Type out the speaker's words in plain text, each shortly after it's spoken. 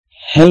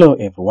Hello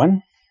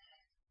everyone,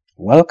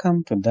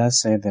 welcome to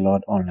Thus Saith the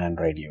Lord Online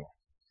Radio,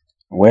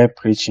 where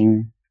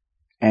preaching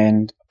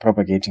and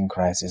propagating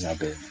Christ is our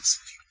business.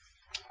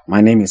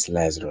 My name is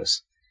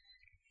Lazarus.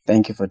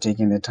 Thank you for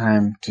taking the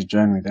time to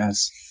join with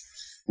us.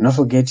 Not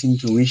forgetting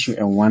to wish you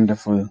a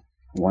wonderful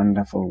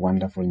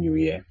new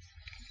year.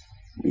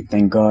 We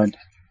thank God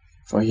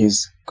for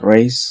His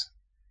grace,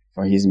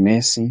 for His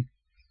mercy,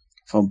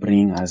 for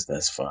bringing us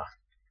thus far.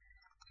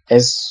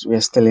 As we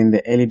are still in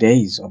the early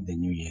days of the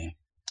new year,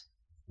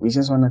 we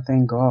just want to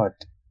thank God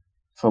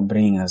for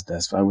bringing us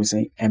thus far. We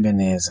say,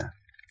 Ebenezer,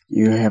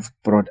 you have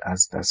brought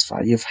us thus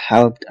far. You've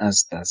helped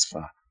us thus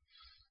far.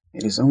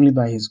 It is only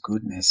by His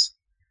goodness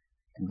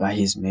and by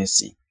His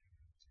mercy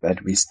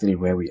that we're still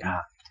where we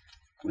are.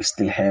 We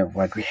still have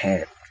what we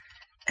have,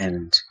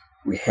 and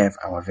we have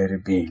our very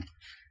being.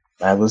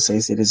 The Bible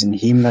says it is in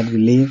Him that we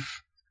live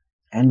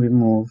and we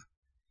move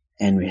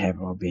and we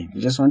have our being.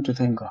 We just want to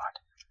thank God.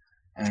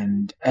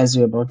 And as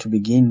we're about to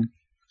begin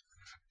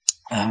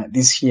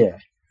this year,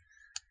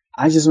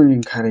 I just want to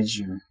encourage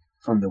you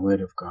from the Word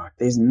of God.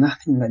 There's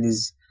nothing that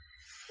is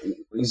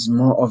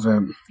more of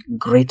a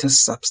greater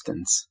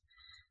substance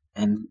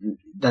and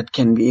that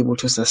can be able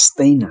to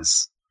sustain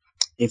us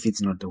if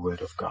it's not the Word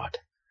of God.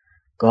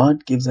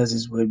 God gives us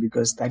His Word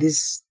because that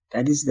is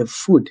the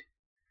food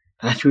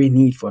that we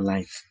need for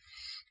life.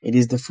 It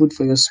is the food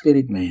for your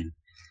spirit, man.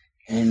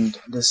 And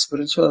the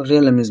spiritual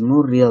realm is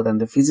more real than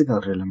the physical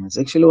realm. It's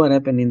actually what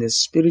happened in the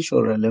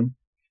spiritual realm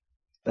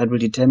that will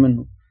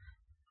determine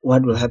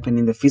what will happen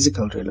in the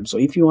physical realm. So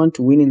if you want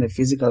to win in the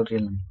physical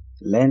realm,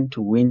 learn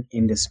to win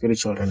in the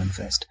spiritual realm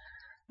first.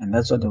 And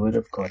that's what the Word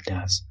of God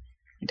does.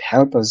 It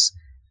helps us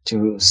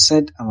to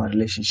set our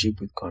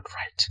relationship with God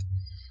right.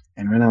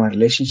 And when our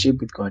relationship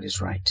with God is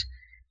right,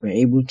 we're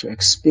able to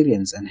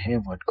experience and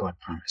have what God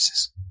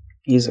promises.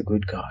 He is a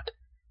good God.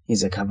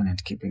 He's a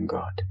covenant-keeping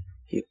God.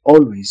 He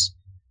always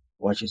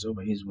watches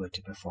over His word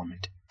to perform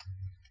it.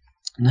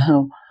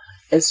 Now,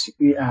 as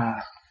we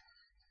are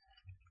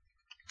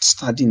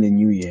starting the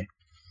new year,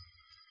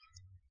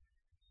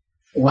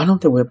 one of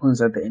the weapons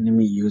that the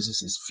enemy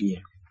uses is fear.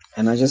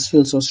 And I just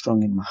feel so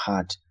strong in my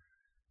heart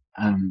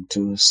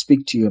to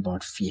speak to you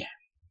about fear.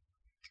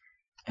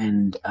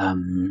 And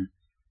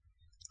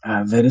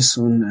very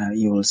soon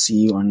you will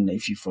see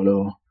if you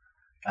follow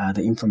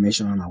the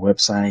information on our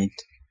website,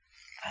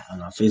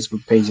 on our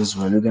Facebook page as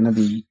well,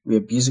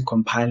 we're busy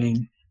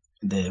compiling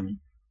the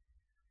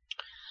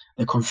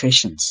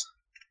confessions.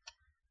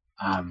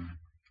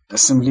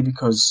 Simply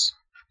because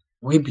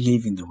we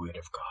believe in the Word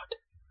of God.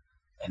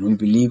 And we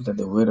believe that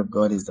the Word of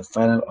God is the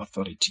final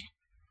authority.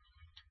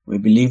 We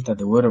believe that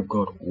the Word of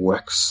God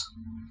works.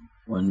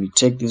 When we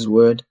take this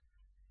Word,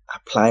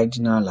 apply it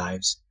in our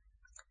lives,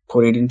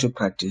 put it into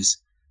practice,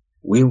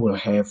 we will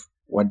have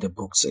what the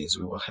book says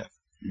we will have.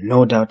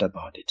 No doubt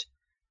about it.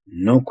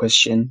 No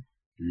question,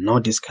 no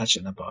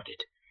discussion about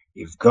it.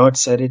 If God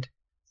said it,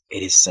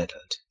 it is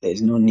settled. There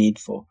is no need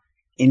for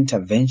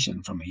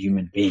intervention from a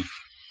human being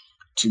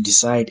to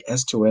decide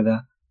as to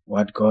whether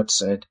what God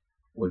said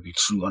will be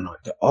true or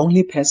not. The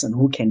only person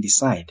who can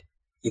decide,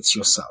 it's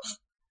yourself.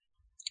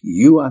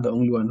 You are the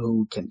only one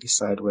who can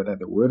decide whether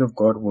the Word of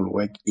God will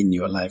work in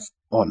your life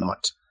or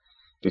not.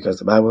 Because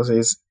the Bible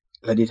says,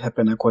 let it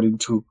happen according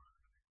to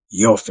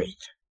your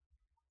faith.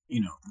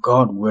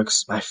 God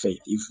works by faith.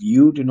 If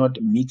you do not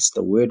mix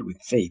the Word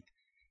with faith,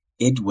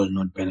 it will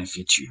not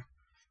benefit you.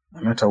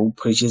 No matter who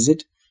preaches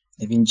it,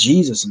 even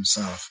Jesus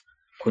Himself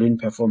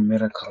couldn't perform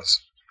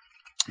miracles,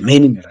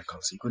 many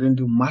miracles. He couldn't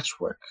do much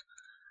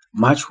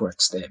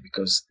works there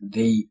because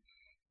they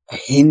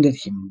hindered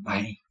Him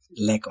by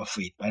lack of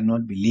faith, by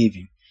not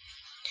believing.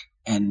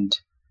 And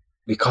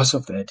because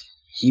of that,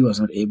 He was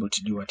not able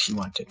to do what He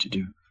wanted to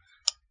do.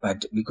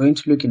 But we're going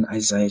to look in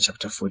Isaiah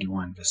chapter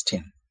 41, verse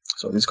 10.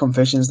 So these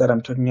confessions that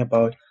I'm talking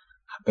about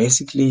are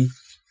basically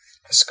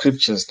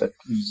scriptures that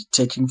we're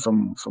taking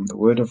from the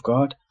Word of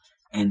God,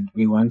 and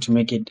we want to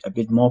make it a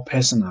bit more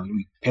personal.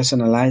 We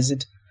personalize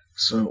it.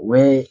 So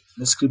where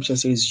the scripture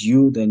says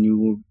you, then you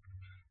will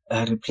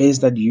replace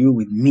that you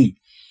with me,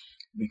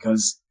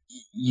 because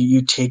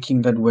you're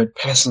taking that word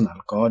personal.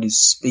 God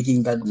is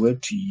speaking that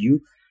word to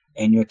you,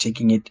 and you're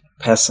taking it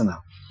personal.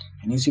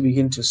 And as you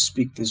begin to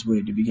speak this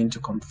word, you begin to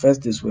confess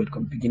this word,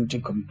 begin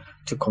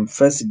to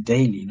confess it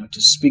daily,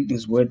 to speak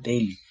this word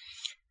daily,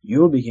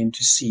 you'll begin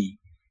to see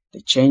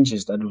the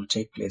changes that will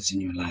take place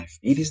in your life.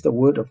 It is the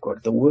Word of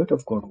God. The Word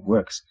of God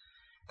works.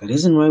 The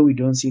reason why we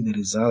don't see the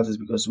results is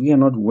because we are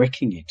not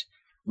working it.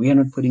 We are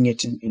not putting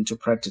it into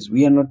practice.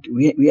 We are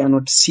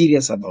not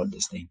serious about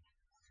this thing.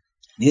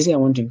 This I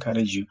want to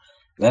encourage you.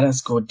 Let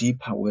us go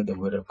deeper where the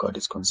Word of God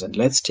is concerned.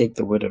 Let's take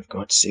the Word of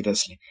God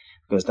seriously,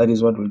 because that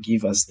is what will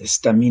give us the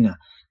stamina.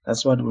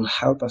 That's what will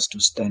help us to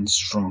stand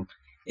strong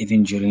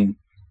even during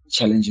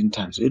challenging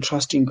times. We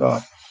trust in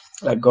God.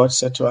 Like God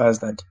said to us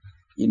that,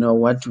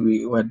 what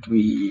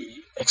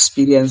we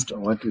experienced or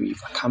what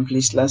we've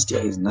accomplished last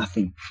year is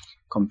nothing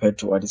compared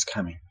to what is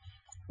coming.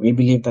 We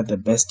believe that the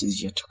best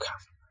is yet to come.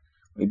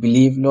 We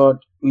believe, Lord,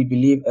 we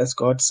believe, as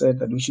God said,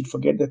 that we should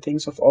forget the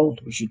things of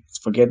old. We should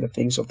forget the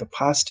things of the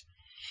past,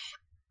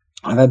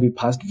 whether it be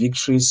past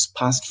victories,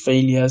 past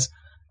failures,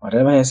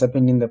 whatever has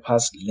happened in the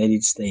past, let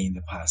it stay in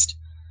the past.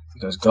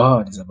 Because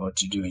God is about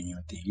to do a new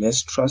thing.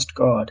 Let's trust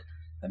God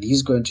that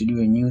He's going to do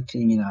a new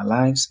thing in our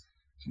lives,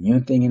 a new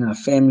thing in our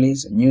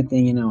families, a new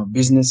thing in our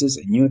businesses,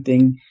 a new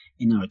thing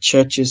in our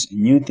churches, a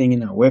new thing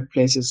in our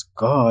workplaces.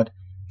 God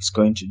is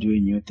going to do a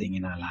new thing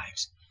in our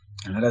lives.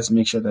 And let us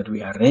make sure that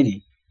we are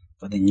ready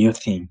for the new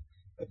thing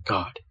that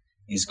God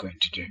is going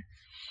to do.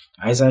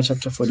 Isaiah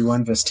chapter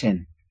 41 verse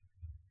 10.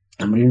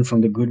 I'm reading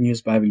from the Good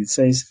News Bible. It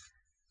says,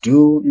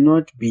 "Do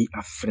not be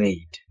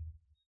afraid.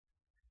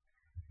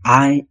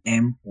 I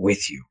am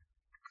with you.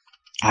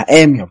 I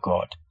am your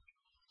God.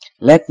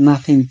 Let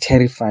nothing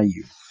terrify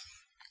you.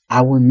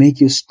 I will make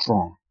you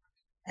strong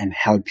and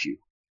help you.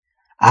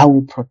 I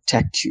will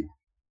protect you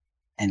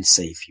and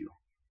save you."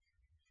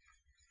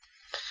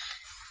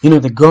 You know,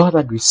 the God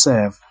that we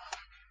serve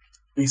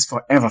is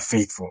forever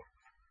faithful.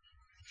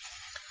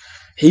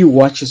 He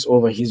watches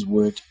over His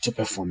word to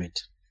perform it.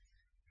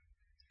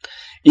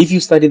 If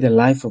you study the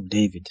life of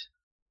David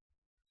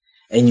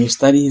and you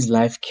study his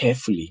life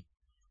carefully,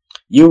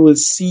 you will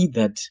see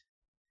that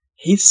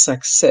his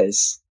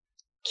success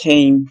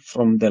came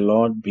from the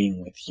Lord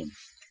being with him.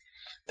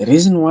 The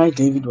reason why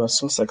David was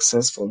so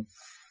successful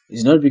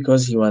is not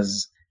because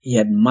he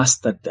had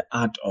mastered the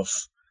art of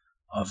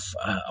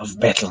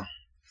battle.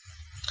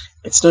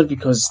 It's not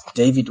because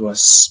David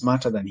was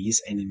smarter than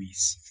his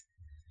enemies.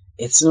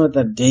 It's not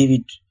that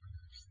David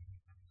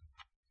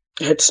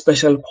had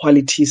special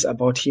qualities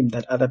about him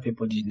that other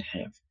people didn't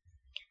have.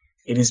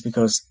 It is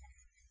because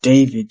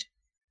David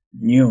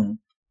knew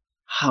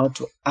how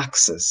to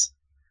access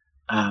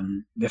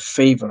the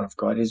favor of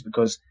God. It is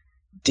because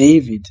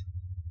David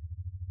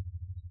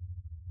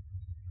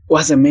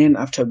was a man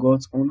after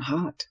God's own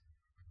heart,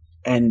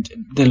 and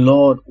the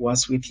Lord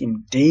was with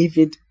him.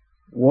 David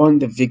won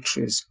the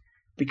victories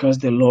because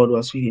the Lord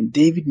was with him.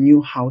 David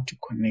knew how to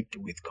connect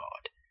with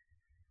God.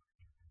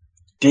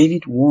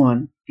 David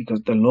won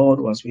because the Lord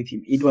was with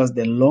him. It was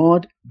the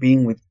Lord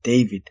being with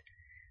David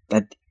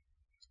that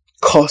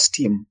caused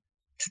him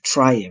to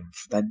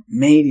triumph, that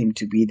made him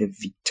to be the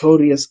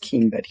victorious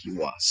king that he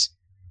was.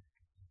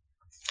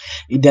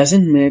 It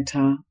doesn't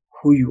matter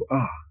who you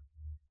are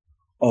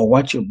or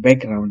what your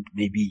background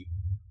may be.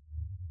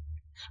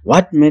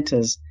 What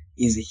matters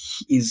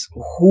is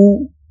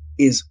who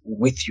is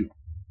with you.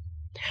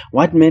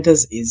 What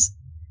matters is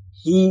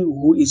He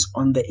who is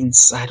on the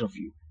inside of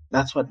you.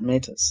 That's what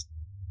matters.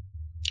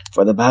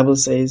 For the Bible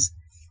says,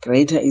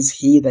 "Greater is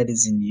He that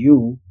is in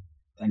you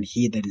than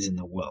he that is in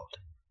the world."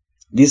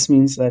 This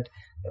means that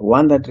the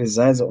one that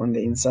resides on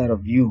the inside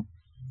of you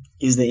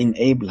is the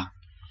enabler.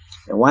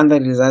 The one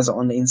that resides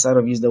on the inside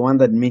of you is the one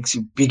that makes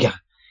you bigger.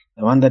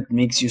 The one that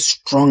makes you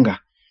stronger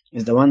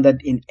is the one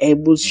that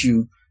enables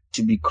you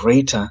to be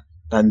greater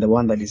than the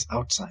one that is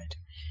outside.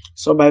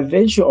 So by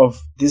virtue of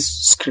this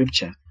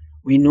scripture,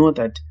 we know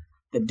that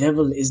the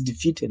devil is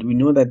defeated. We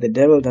know that the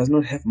devil does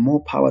not have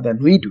more power than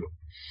we do,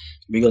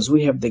 because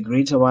we have the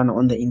greater one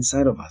on the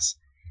inside of us.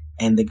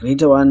 And the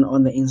greater one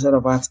on the inside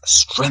of us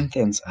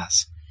strengthens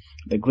us.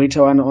 The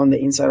greater one on the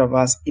inside of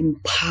us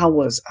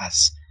empowers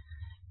us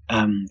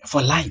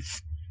for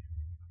life.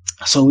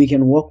 So we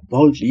can walk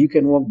boldly. You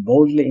can walk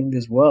boldly in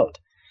this world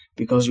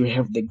because you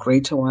have the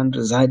greater one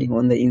residing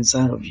on the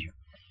inside of you.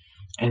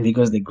 And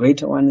because the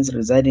greater one is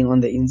residing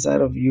on the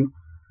inside of you,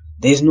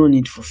 there's no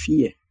need for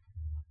fear.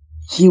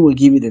 He will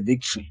give you the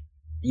victory.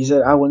 He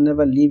said, "I will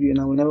never leave you and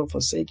I will never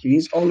forsake you."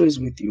 He's always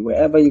with you.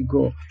 Wherever you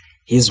go,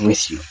 He's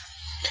with you.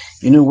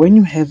 You know, when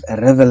you have a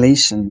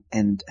revelation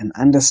and an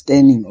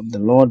understanding of the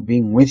Lord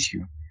being with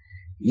you,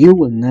 you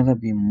will never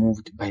be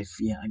moved by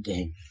fear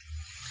again.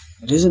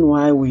 The reason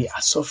why we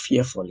are so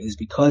fearful is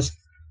because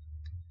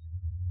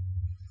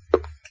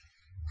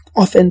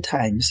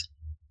oftentimes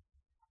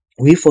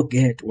we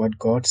forget what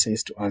God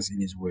says to us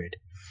in His Word.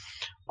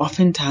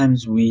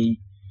 Oftentimes we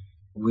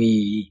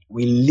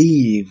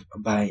live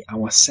by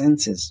our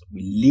senses.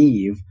 We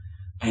live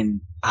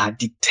and are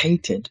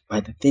dictated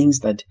by the things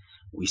that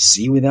we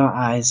see with our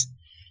eyes,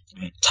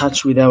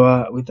 touch with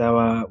our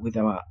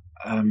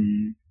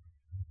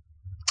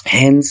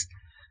hands,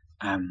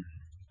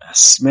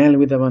 smell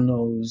with our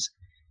nose,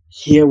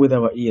 hear with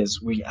our ears.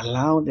 We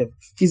allow the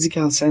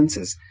physical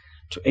senses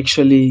to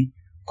actually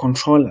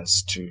control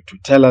us, to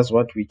tell us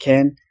what we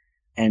can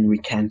and we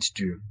can't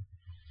do.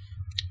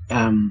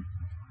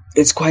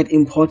 It's quite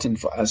important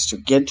for us to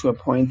get to a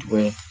point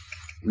where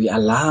we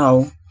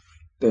allow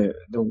the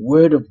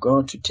Word of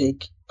God to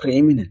take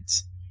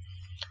preeminence.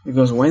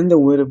 Because when the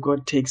Word of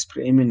God takes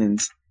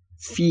preeminence,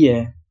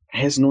 fear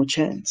has no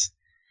chance.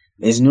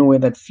 There's no way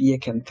that fear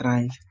can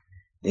thrive.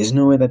 There's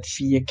no way that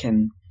fear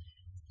can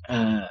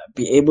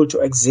be able to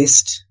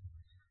exist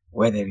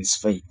where there is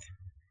faith.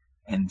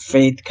 And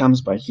faith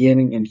comes by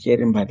hearing, and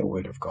hearing by the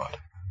Word of God.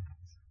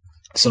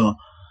 So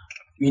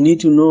you need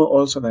to know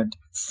also that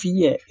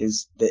fear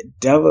is the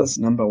devil's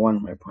number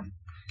one weapon.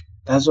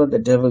 That's what the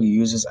devil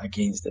uses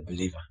against the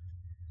believer.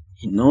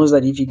 He knows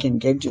that if he can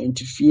get you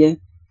into fear,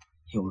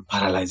 he will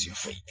paralyze your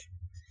faith.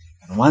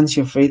 And once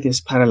your faith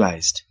is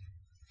paralyzed,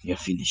 you're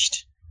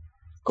finished.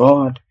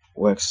 God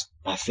works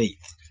by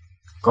faith.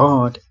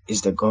 God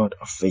is the God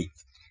of faith.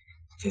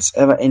 If there's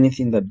ever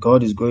anything that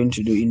God is going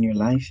to do in your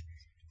life,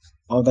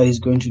 or that He's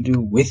going to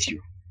do with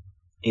you,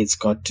 it's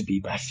got to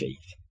be by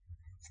faith.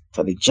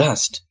 For the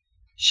just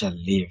shall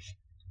live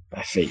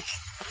by faith.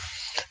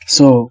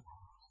 So,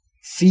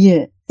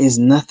 fear is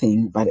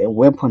nothing but a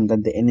weapon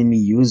that the enemy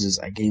uses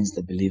against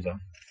the believer.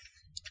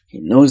 He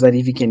knows that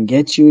if he can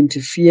get you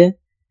into fear,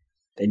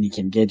 then he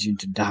can get you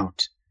into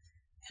doubt.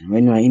 And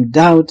when you are in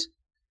doubt,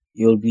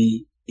 you'll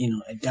be,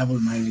 a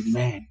double-minded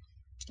man.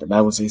 The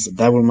Bible says a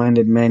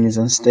double-minded man is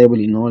unstable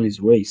in all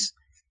his ways.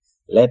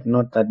 Let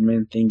not that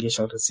man think he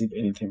shall receive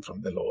anything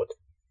from the Lord.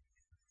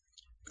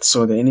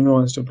 So the enemy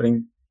wants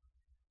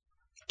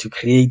to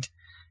create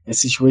a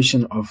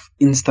situation of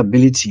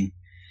instability,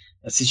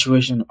 a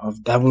situation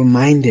of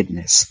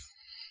double-mindedness,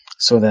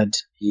 so that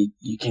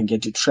you can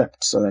get you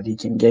trapped, so that he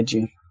can get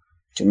you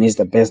to miss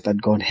the best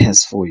that God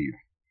has for you.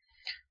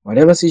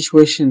 Whatever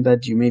situation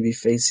that you may be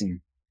facing,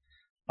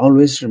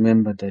 always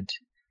remember that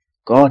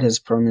God has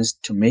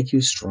promised to make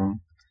you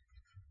strong.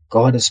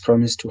 God has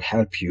promised to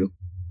help you.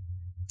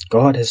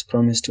 God has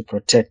promised to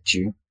protect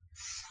you.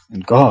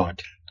 And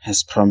God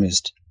has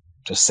promised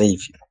to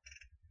save you.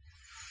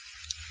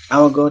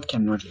 Our God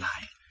cannot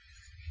lie.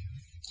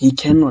 He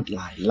cannot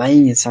lie.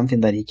 Lying is something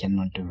that He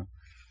cannot do.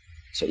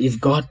 So if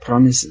God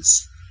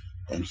promises,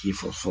 then He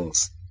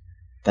fulfills.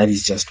 That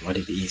is just what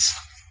it is.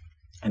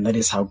 And that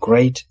is how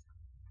great,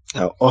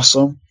 how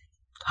awesome,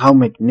 how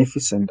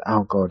magnificent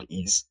our God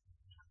is.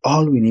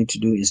 All we need to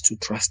do is to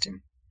trust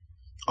Him.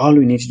 All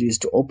we need to do is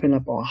to open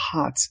up our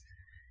hearts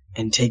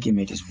and take Him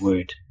at His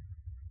word.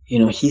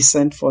 He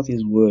sent forth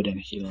His word and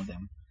healed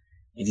them.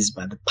 It is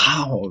by the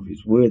power of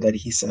His word that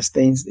He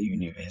sustains the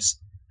universe.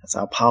 That's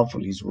how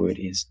powerful His word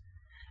is.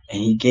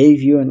 And He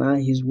gave you and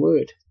I His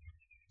word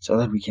so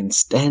that we can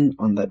stand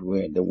on that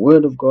word. The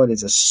word of God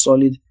is a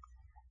solid,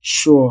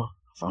 sure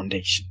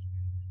foundation.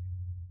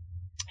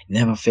 It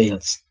never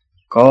fails.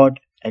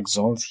 God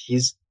exalts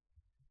His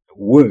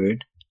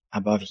word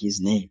above His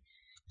name.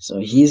 So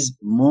He's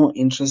more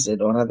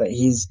interested, or rather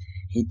He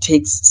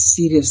takes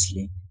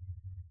seriously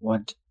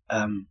what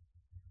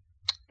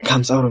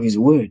comes out of His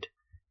word.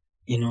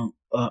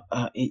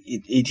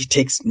 It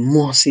takes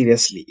more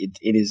seriously.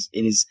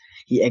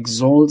 He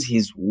exalts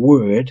His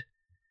word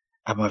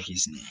above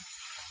His name.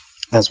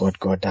 That's what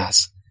God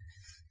does.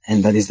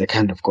 And that is the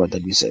kind of God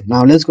that we serve.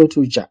 Now let's go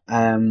to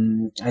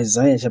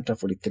Isaiah chapter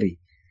 43.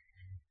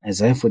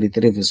 Isaiah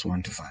 43 verse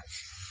 1 to 5.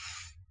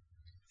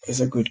 It's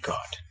a good God.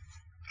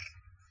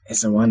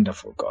 It's a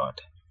wonderful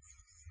God.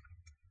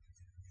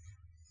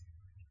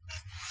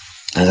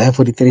 Isaiah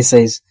 43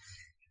 says,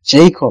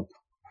 Jacob,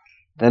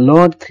 the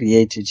Lord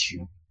created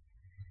you.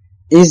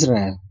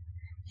 Israel,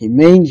 He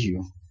made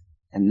you.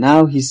 And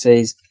now He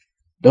says,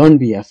 don't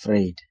be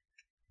afraid.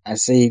 I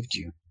saved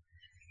you.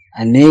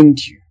 I named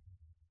you.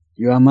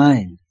 You are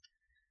mine.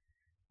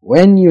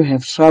 When you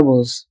have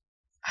troubles,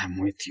 I'm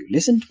with you.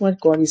 Listen to what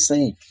God is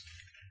saying.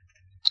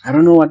 I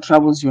don't know what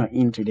troubles you are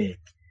in today.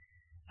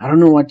 I don't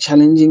know what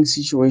challenging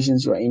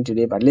situations you are in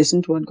today, but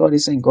listen to what God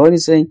is saying. God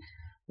is saying,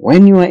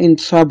 when you are in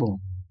trouble,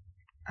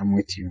 I'm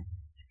with you.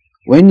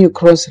 When you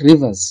cross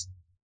rivers,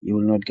 you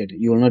will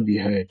not be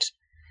hurt.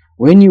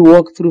 When you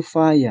walk through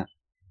fire,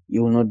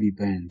 you will not be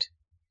burned.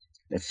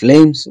 The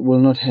flames will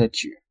not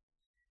hurt you.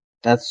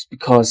 That's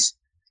because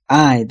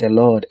I, the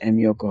Lord, am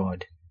your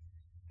God.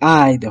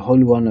 I, the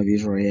Holy One of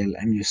Israel,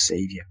 am your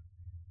Savior.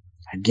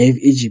 I gave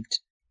Egypt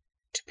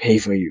to pay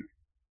for you.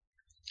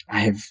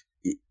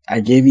 I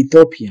gave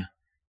Ethiopia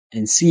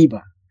and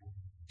Seba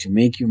to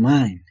make you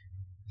mine.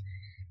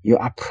 You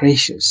are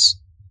precious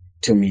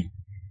to me,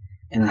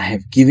 and I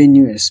have given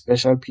you a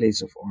special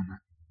place of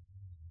honor.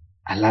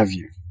 I love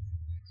you.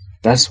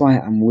 That's why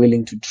I'm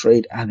willing to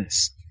trade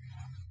others,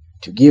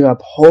 to give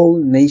up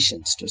whole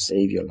nations to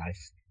save your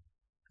life.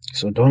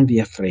 So don't be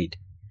afraid,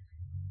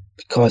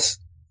 because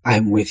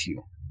I'm with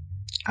you.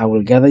 I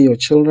will gather your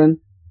children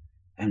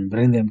and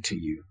bring them to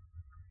you.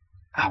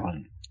 I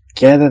will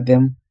gather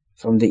them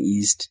from the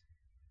east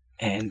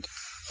and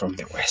from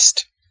the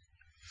west.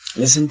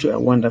 Listen to a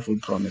wonderful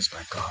promise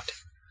by God.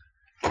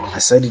 I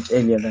said it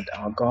earlier that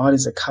our God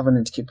is a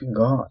covenant-keeping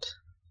God.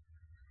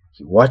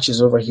 He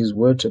watches over His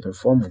word to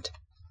perform it.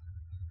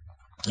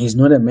 He is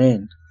not a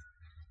man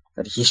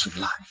that He should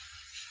lie.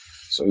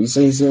 So He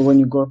says here, when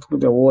you go through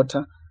the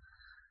water,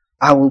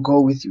 I will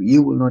go with you.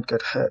 You will not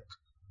get hurt.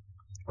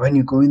 When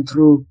you're going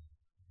through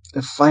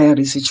a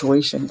fiery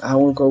situation, I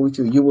will go with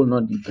you. You will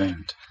not be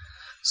burned.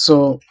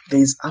 So there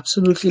is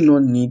absolutely no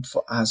need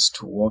for us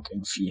to walk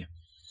in fear.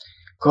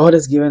 God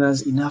has given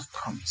us enough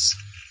promise.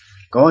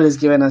 God has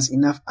given us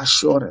enough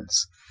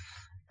assurance.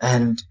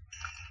 And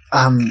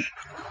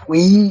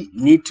we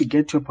need to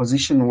get to a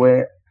position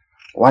where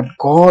what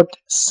God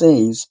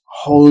says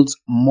holds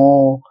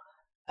more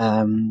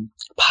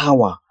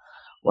power.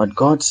 What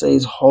God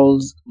says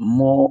holds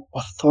more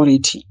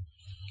authority.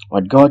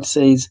 What God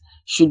says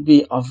should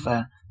be of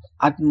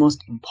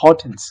utmost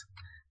importance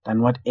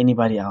than what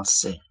anybody else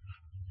say.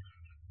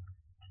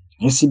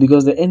 You see,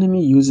 because the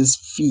enemy uses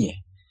fear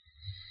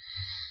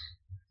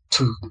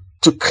to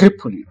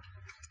cripple you.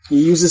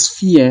 He uses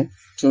fear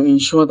to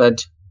ensure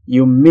that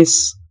you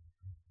miss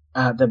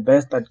the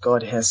best that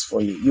God has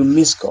for you. You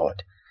miss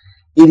God.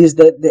 It is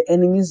the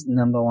enemy's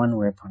number one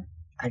weapon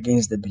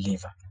against the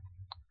believer.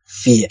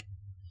 Fear.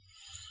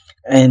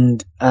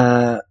 And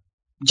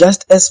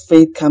just as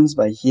faith comes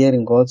by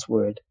hearing God's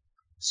word,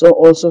 so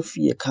also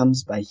fear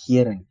comes by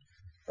hearing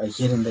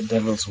the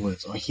devil's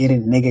words or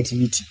hearing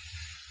negativity.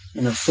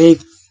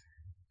 Faith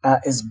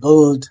is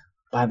built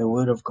by the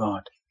word of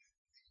God,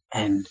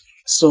 and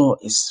so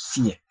is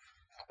fear.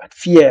 But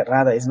fear,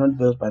 rather, is not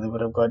built by the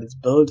word of God. It's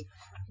built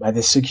by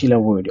the secular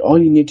word. All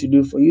you need to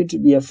do for you to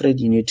be afraid,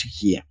 you need to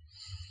hear.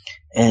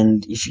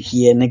 And if you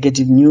hear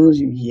negative news,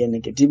 you hear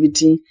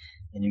negativity,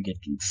 and you get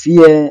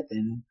fear,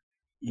 then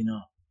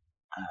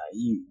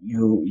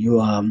you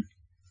are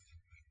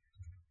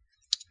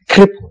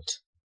crippled.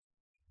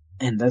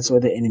 And that's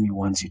what the enemy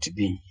wants you to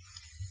be.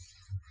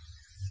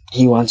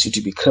 He wants you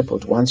to be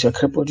crippled. Once you're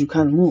crippled, you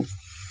can't move.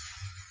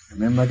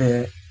 Remember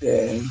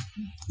the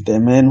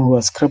man who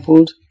was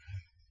crippled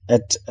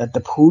at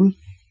the pool?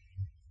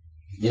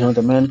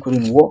 The man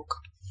couldn't walk.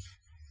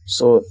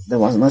 So there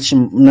was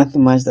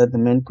nothing much that the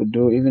man could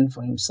do even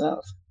for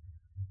himself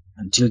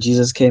until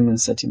Jesus came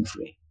and set him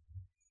free.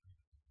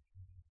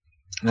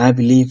 And I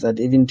believe that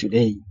even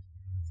today,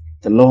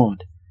 the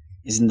Lord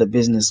is in the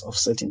business of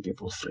setting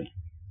people free.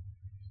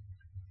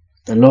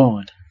 The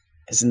Lord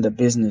is in the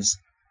business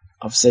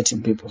of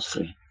setting people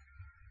free.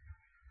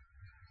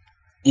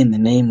 In the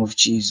name of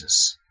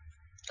Jesus,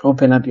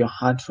 open up your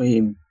heart for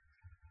Him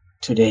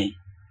today.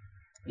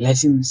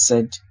 Let Him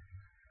set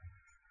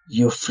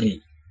you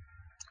free.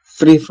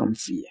 Free from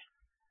fear.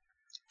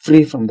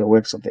 Free from the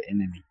works of the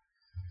enemy.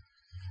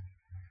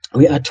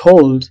 We are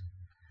told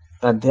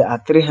that there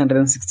are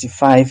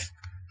 365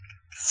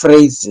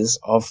 phrases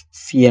of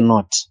fear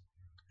not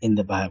in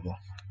the Bible.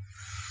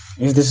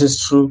 If this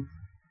is true,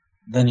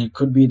 then it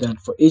could be that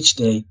for each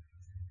day,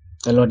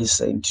 the Lord is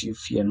saying to you,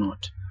 fear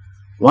not.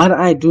 What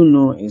I do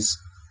know is,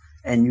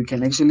 and you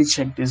can actually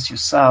check this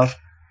yourself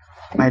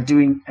by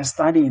doing a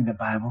study in the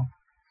Bible,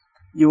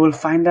 you will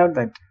find out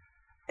that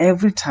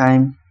every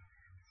time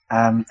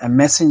a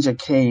messenger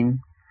came,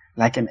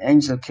 like an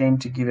angel came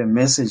to give a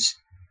message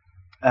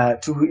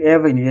to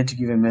whoever he needed to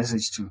give a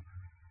message to,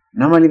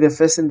 normally the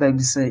first thing that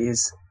they say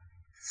is,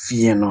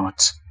 fear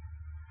not.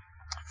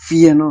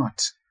 Fear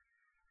not.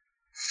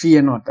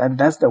 Fear not.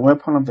 That's the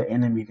weapon of the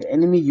enemy. The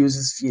enemy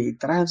uses fear. He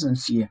thrives on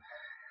fear.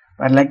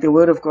 But like the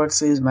word of God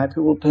says, my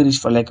people perish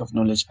for lack of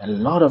knowledge. A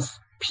lot of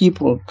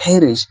people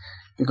perish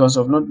because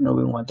of not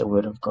knowing what the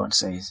word of God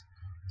says.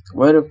 The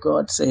word of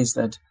God says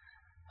that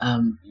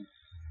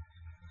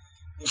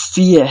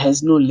fear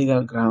has no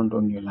legal ground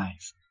on your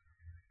life.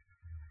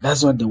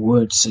 That's what the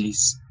word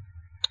says.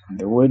 And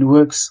the word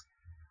works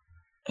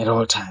at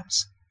all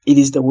times. It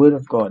is the word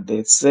of God,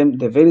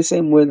 the very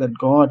same word that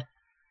God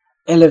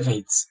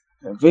elevates,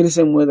 the very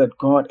same word that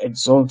God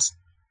exalts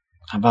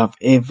above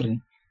every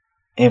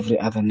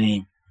other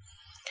name.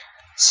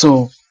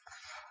 So,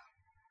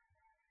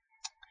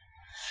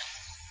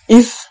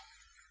 if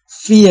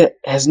fear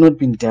has not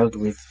been dealt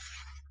with,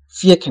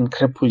 fear can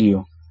cripple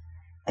you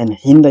and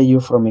hinder you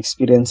from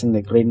experiencing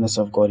the greatness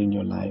of God in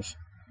your life.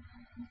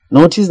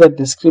 Notice that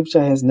the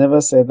scripture has never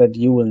said that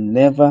you will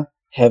never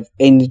have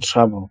any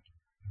trouble.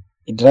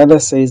 It rather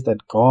says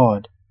that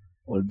God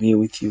will be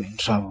with you in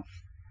trouble.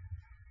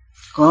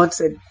 God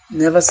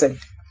never said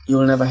you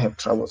will never have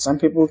trouble. Some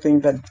people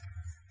think that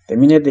the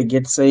minute they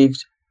get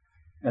saved,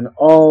 and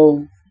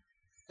all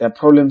their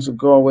problems will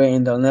go away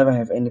and they'll never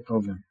have any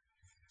problem.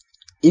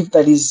 If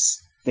that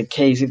is the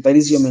case, if that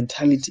is your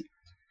mentality,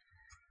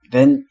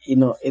 then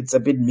it's a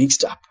bit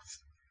mixed up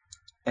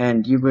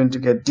and you're going to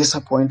get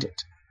disappointed.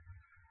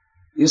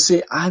 You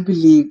see, I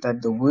believe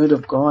that the word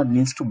of God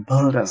needs to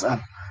build us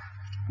up.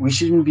 We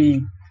shouldn't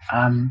be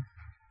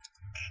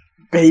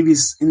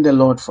babies in the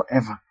Lord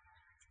forever.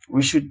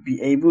 We should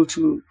be able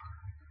to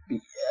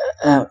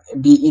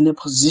be in a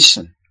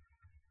position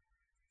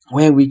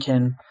where we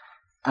can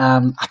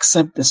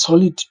accept the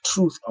solid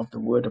truth of the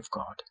word of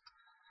God.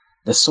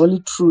 The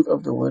solid truth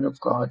of the word of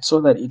God,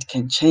 so that it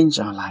can change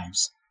our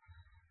lives.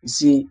 You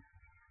see,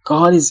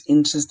 God is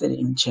interested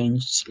in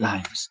changed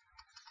lives.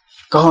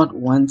 God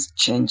wants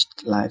changed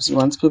lives. He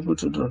wants people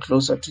to draw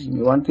closer to Him.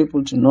 He wants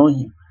people to know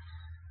Him.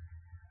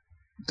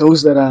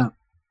 Those that are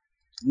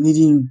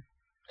needing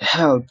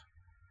help,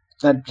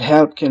 that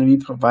help can be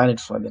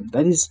provided for them.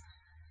 That is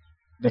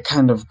the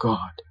kind of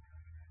God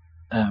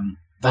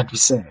that we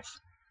serve.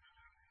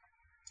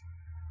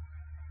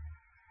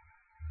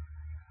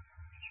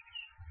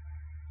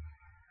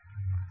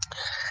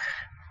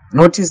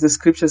 Notice the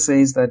scripture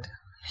says that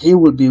He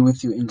will be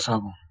with you in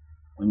trouble.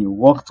 When you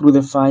walk through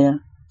the fire,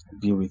 He'll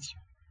be with you.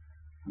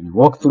 When you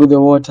walk through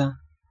the water,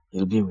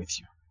 He'll be with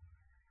you.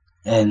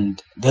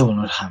 And they will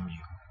not harm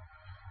you.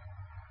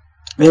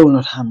 They will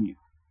not harm you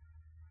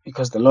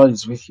because the Lord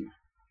is with you.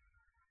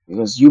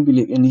 because you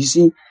believe. And you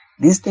see,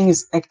 this thing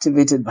is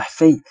activated by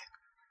faith.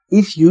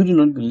 If you do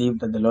not believe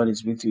that the Lord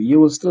is with you, you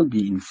will still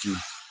be in fear.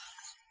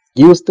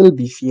 You will still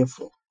be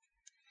fearful.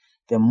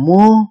 The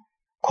more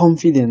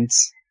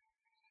confidence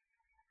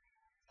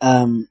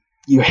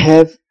you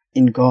have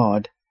in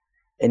God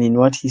and in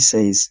what He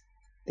says,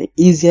 the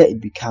easier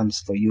it becomes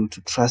for you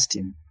to trust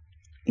Him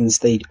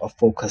instead of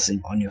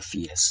focusing on your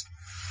fears.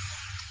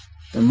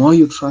 The more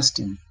you trust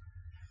Him,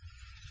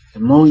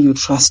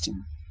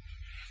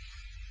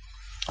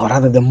 or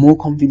rather the more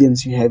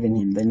confidence you have in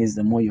Him, then is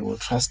the more you will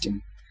trust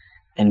Him,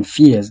 and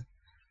fears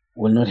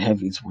will not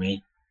have its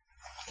way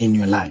in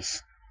your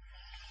life.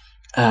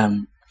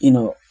 In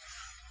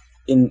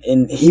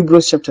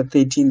Hebrews chapter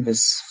 13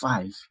 verse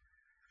 5,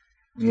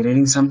 we're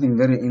reading something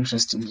very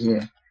interesting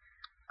here.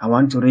 I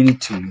want to read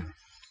it to you.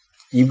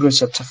 Hebrews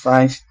chapter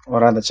 5,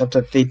 or rather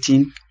chapter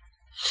 13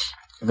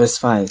 verse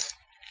 5.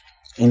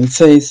 And it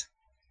says,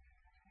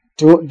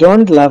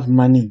 don't love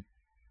money.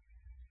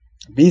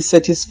 Be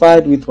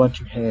satisfied with what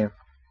you have.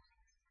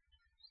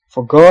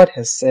 For God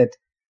has said,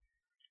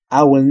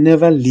 I will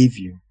never leave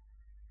you.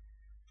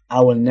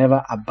 I will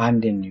never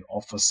abandon you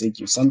or forsake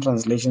you. Some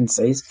translation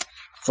says,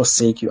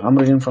 forsake you. I'm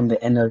reading from the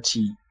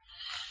NLT.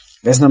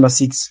 Verse number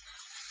 6.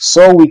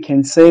 So we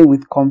can say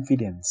with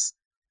confidence,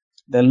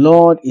 the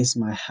Lord is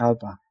my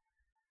helper,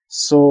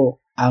 so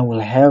I will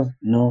have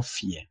no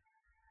fear.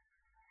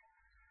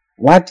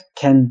 What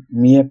can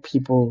mere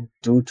people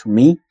do to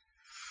me?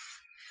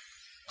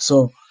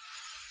 So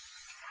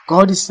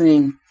God is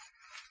saying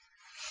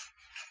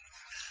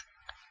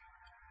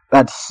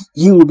that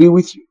He will be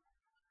with you.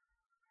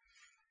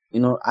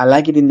 I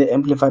like it in the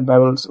Amplified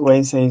Bible where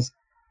it says,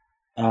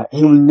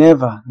 He will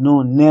never,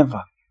 no,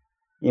 never.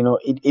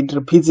 It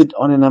repeats it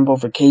on a number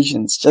of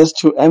occasions just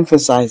to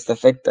emphasize the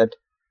fact that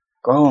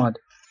God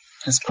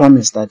has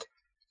promised that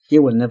He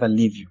will never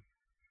leave you.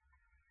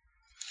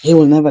 He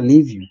will never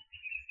leave you.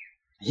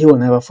 He will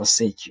never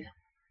forsake you.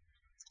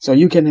 So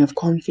you can have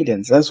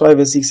confidence. That's why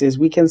verse 6 says,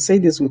 we can say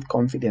this with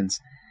confidence.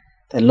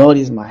 The Lord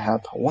is my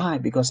helper. Why?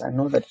 Because I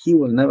know that He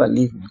will never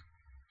leave me.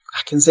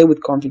 I can say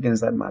with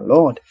confidence that my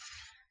Lord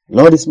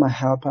is my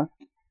helper,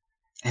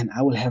 and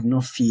I will have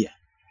no fear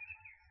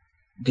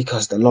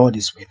because the Lord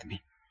is with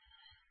me.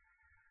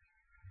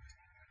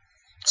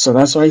 So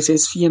that's why He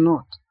says, fear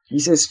not. He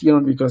says fear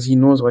not because He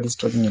knows what He's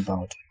talking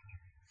about.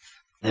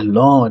 The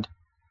Lord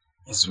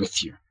is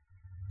with you.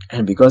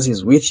 And because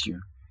He's with you,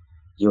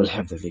 you will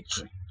have the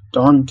victory.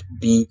 Don't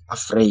be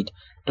afraid.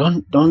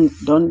 Don't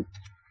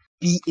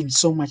be in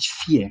so much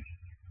fear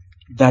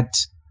that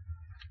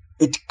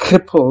it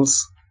cripples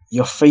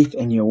your faith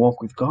and your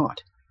walk with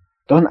God.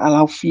 Don't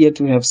allow fear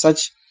to have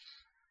such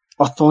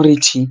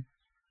authority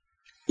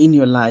in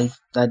your life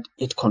that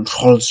it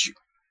controls you.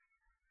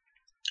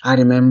 I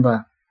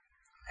remember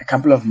a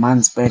couple of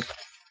months back,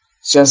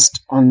 just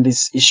on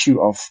this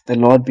issue of the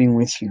Lord being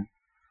with you,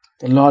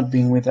 the Lord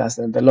being with us,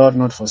 and the Lord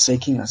not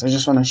forsaking us. I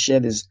just want to share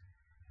this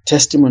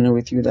testimony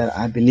with you that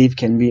I believe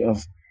can be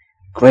of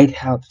great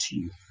help to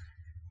you,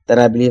 that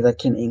I believe that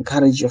can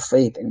encourage your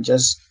faith and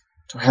just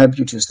to help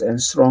you to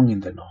stand strong in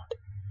the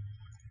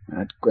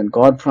Lord. When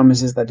God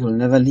promises that He will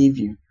never leave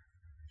you,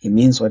 He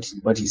means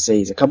what He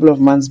says. A couple of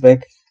months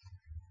back,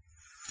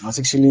 I was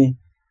actually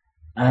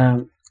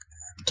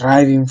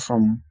driving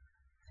from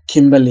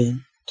Kimberley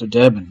to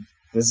Durban.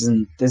 This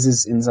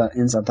is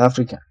in South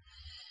Africa,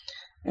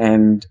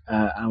 and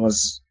I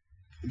was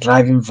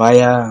driving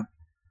via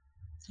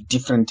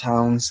different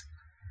towns,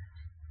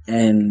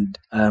 and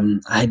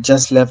I had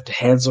just left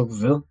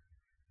Herzogsville.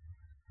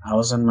 I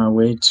was on my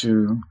way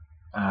to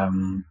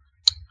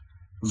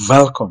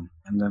Welkom,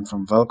 and then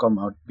from Welkom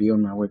I would be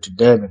on my way to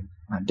Durban.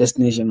 My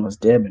destination was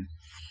Durban.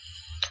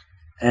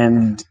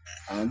 And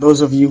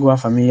those of you who are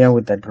familiar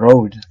with that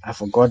road, I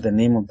forgot the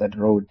name of that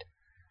road.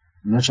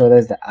 I'm not sure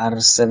that's the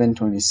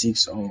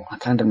R726 or I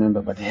can't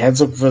remember, but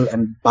Herzogsville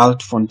and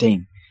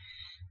Bultfontein.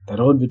 The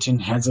road between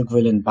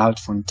Herzogsville and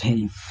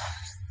Bultfontein.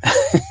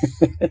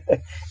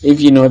 If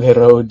you know the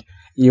road,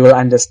 you will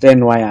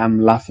understand why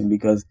I'm laughing,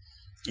 because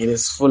it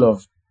is full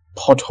of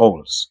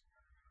potholes.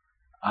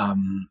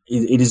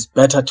 It is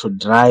better to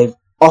drive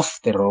off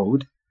the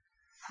road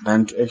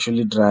than to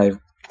actually drive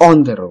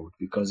on the road,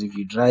 because if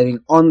you're driving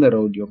on the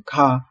road, your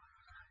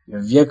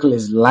vehicle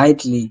is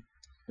likely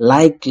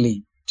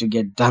to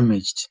get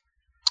damaged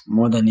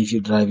more than if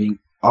you're driving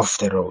off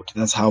the road.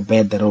 That's how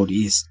bad the road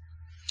is.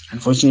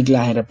 Unfortunately,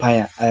 I had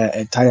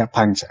a tire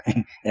puncture.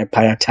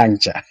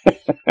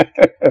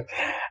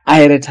 I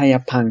had a tire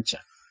puncture.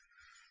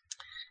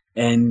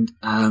 And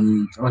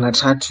when I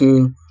tried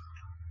to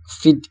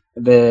fit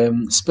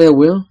the spare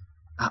wheel,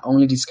 I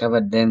only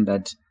discovered then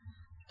that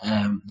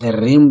the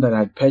rim that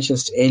I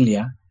purchased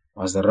earlier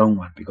was the wrong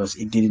one, because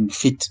it didn't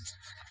fit.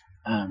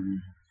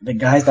 The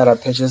guys that I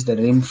purchased the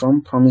rim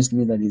from promised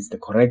me that it's the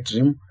correct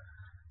rim,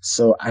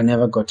 so I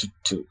never got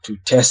to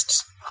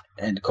test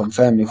and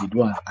confirm if it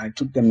was. I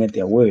took them at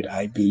their word.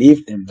 I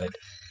believed them that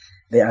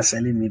they are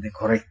selling me the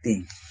correct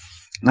thing.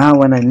 Now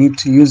when I need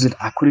to use it,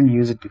 I couldn't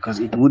use it because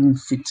it wouldn't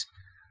fit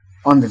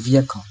on the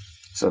vehicle.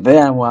 So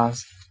there I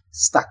was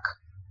stuck.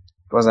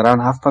 It was around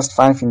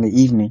 5:30 in the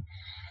evening,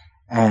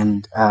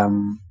 and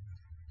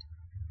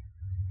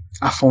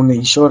I phoned the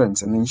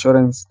insurance, and the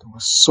insurance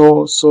was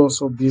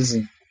so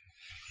busy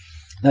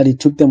that it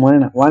took them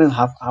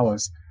 1.5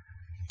 hours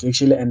to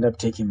actually end up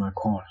taking my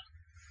call.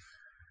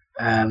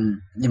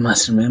 You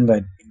must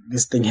remember,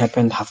 this thing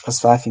happened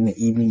 5:30 in the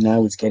evening.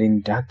 Now it's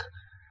getting dark,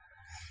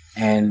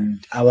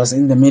 and I was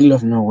in the middle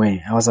of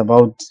nowhere. I was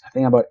about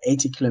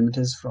 80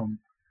 kilometers from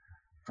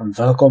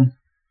Velkom,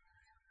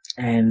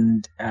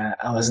 and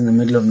I was in the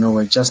middle of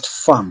nowhere, just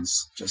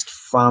farms.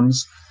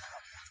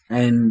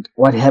 And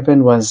what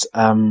happened was,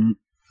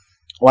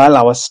 while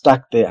I was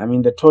stuck there,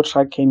 the tow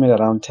truck came at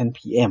around 10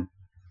 p.m.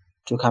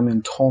 to come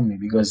and tow me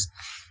because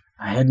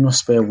I had no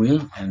spare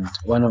wheel and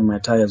one of my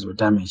tires were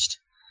damaged.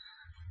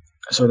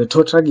 So the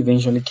tow truck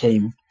eventually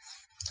came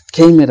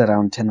at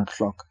around 10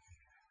 o'clock.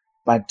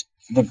 But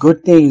the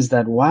good thing is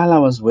that while I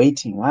was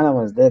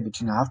there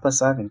between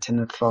 5:30 and 10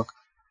 o'clock,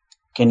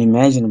 you can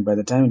imagine by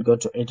the time it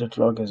got to 8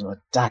 o'clock, it was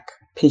dark,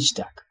 pitch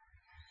dark.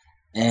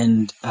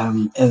 And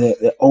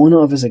the owner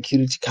of a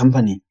security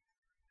company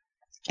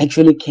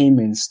actually came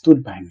and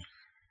stood by me.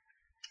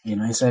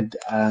 He said,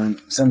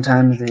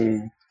 sometimes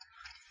there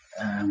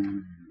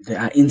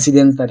are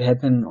incidents that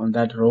happen on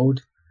that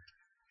road,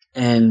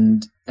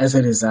 and as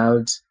a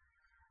result,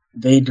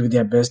 they do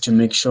their best to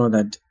make sure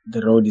that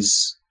the road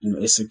is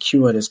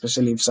secured,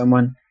 especially if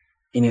someone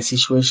in a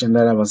situation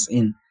that I was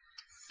in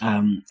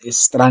is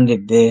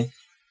stranded there.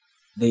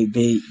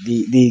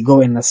 They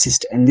go and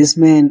assist. And this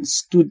man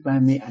stood by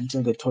me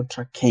until the tow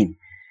truck came,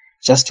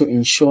 just to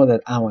ensure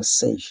that I was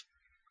safe,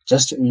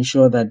 just to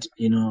ensure that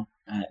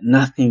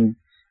nothing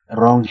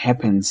wrong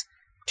happens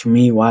to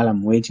me while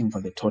I'm waiting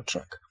for the tow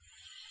truck.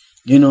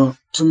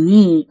 To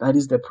me, that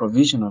is the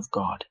provision of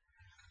God.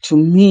 To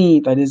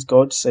me, that is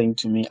God saying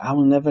to me, I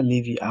will never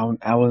leave you,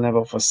 I will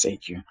never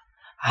forsake you.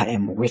 I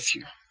am with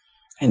you.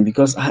 And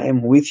because I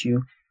am with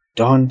you,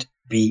 don't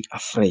be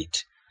afraid.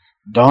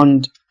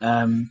 Don't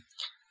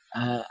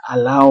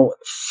allow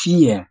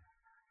fear,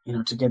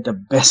 to get the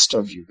best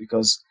of you,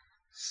 because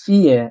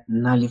fear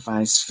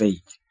nullifies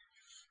faith.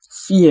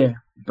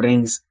 Fear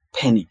brings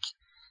panic.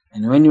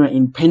 And when you are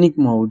in panic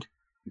mode,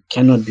 you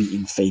cannot be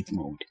in faith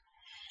mode.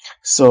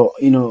 So,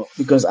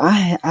 because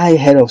I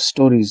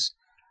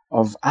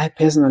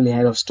personally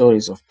heard of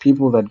stories of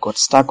people that got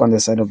stuck on the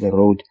side of the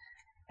road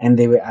and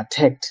they were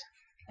attacked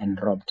and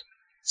robbed.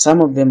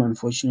 Some of them,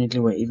 unfortunately,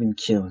 were even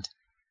killed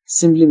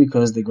simply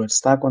because they got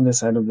stuck on the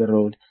side of the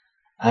road.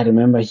 I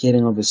remember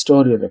hearing of a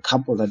story of a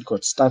couple that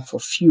got stuck for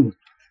fuel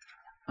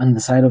on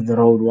the side of the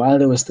road while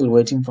they were still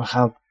waiting for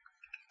help.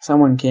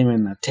 Someone came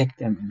and attacked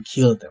them and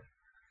killed them,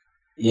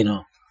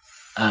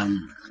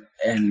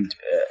 and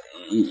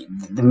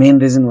the main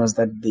reason was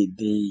that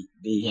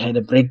they had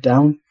a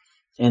breakdown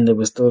and they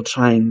were still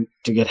trying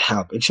to get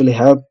help. Actually,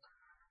 help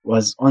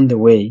was on the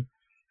way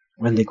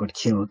when they got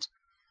killed.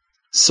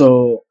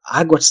 So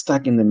I got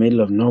stuck in the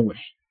middle of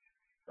nowhere,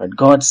 but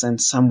God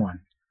sent someone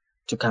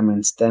to come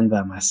and stand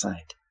by my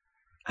side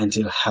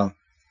until help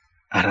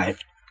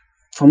arrived.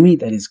 For me,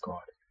 that is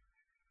God.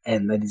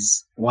 And that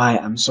is why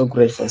I'm so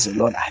grateful. I say,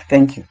 Lord, I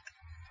thank you.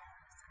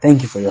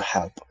 Thank you for your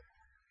help.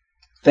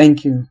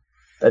 Thank you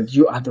that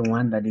you are the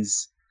one that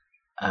is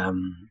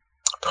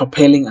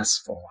propelling us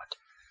forward.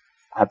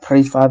 I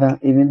pray, Father,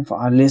 even for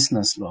our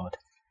listeners, Lord.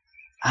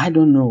 I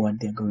don't know what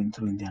they're going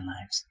through in their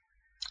lives.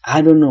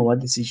 I don't know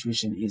what the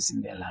situation is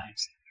in their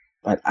lives.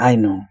 But I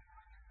know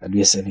that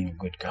we are serving a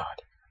good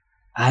God.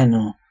 I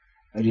know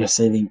that we are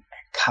serving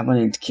a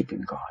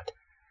covenant-keeping God.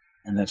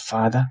 And that,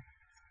 Father,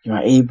 you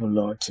are able,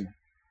 Lord, to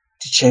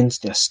change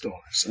their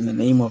stories. In the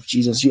name of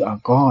Jesus, you are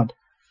God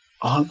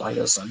all by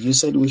yourself. You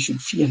said we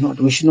should fear not.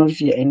 We should not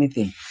fear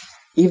anything.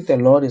 If the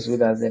Lord is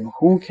with us, then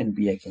who can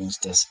be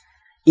against us?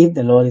 If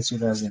the Lord is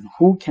with us, then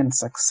who can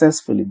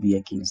successfully be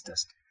against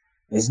us?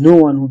 There's no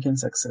one who can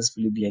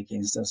successfully be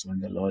against us when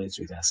the Lord is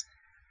with us.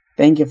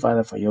 Thank you,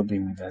 Father, for your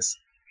being with us.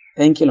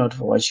 Thank you, Lord,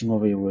 for watching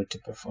over your word to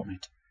perform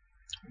it.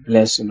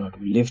 Bless you, Lord.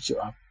 We lift you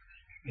up.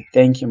 We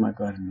thank you, my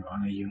God, and we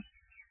honor you.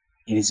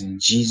 It is in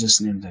Jesus'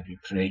 name that we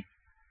pray.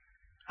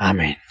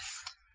 Amen.